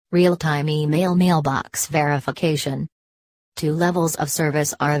Real-time email mailbox verification. Two levels of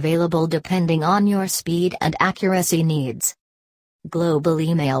service are available depending on your speed and accuracy needs. Global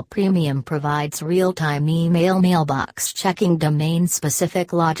Email Premium provides real-time email mailbox checking,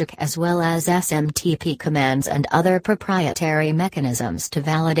 domain-specific logic, as well as SMTP commands and other proprietary mechanisms to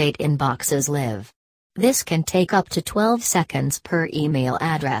validate inboxes live. This can take up to 12 seconds per email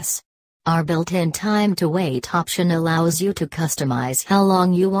address. Our built-in time to wait option allows you to customize how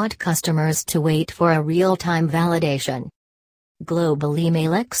long you want customers to wait for a real-time validation. Global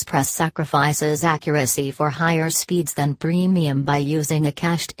Email Express sacrifices accuracy for higher speeds than Premium by using a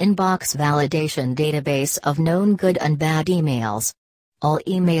cached inbox validation database of known good and bad emails. All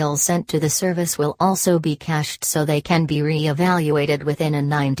emails sent to the service will also be cached so they can be re-evaluated within a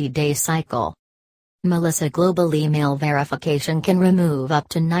 90-day cycle. Melissa Global Email Verification can remove up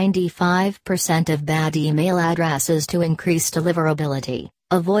to 95% of bad email addresses to increase deliverability,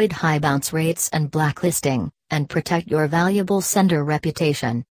 avoid high bounce rates and blacklisting, and protect your valuable sender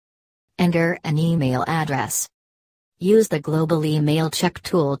reputation. Enter an email address. Use the Global Email Check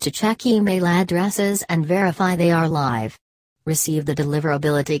tool to check email addresses and verify they are live. Receive the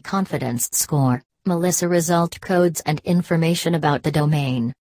Deliverability Confidence Score, Melissa result codes, and information about the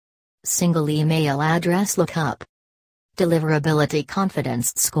domain. Single email address lookup. Deliverability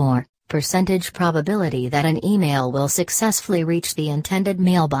Confidence Score, percentage probability that an email will successfully reach the intended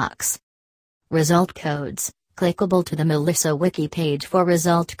mailbox. Result codes, clickable to the Melissa Wiki page for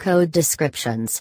result code descriptions.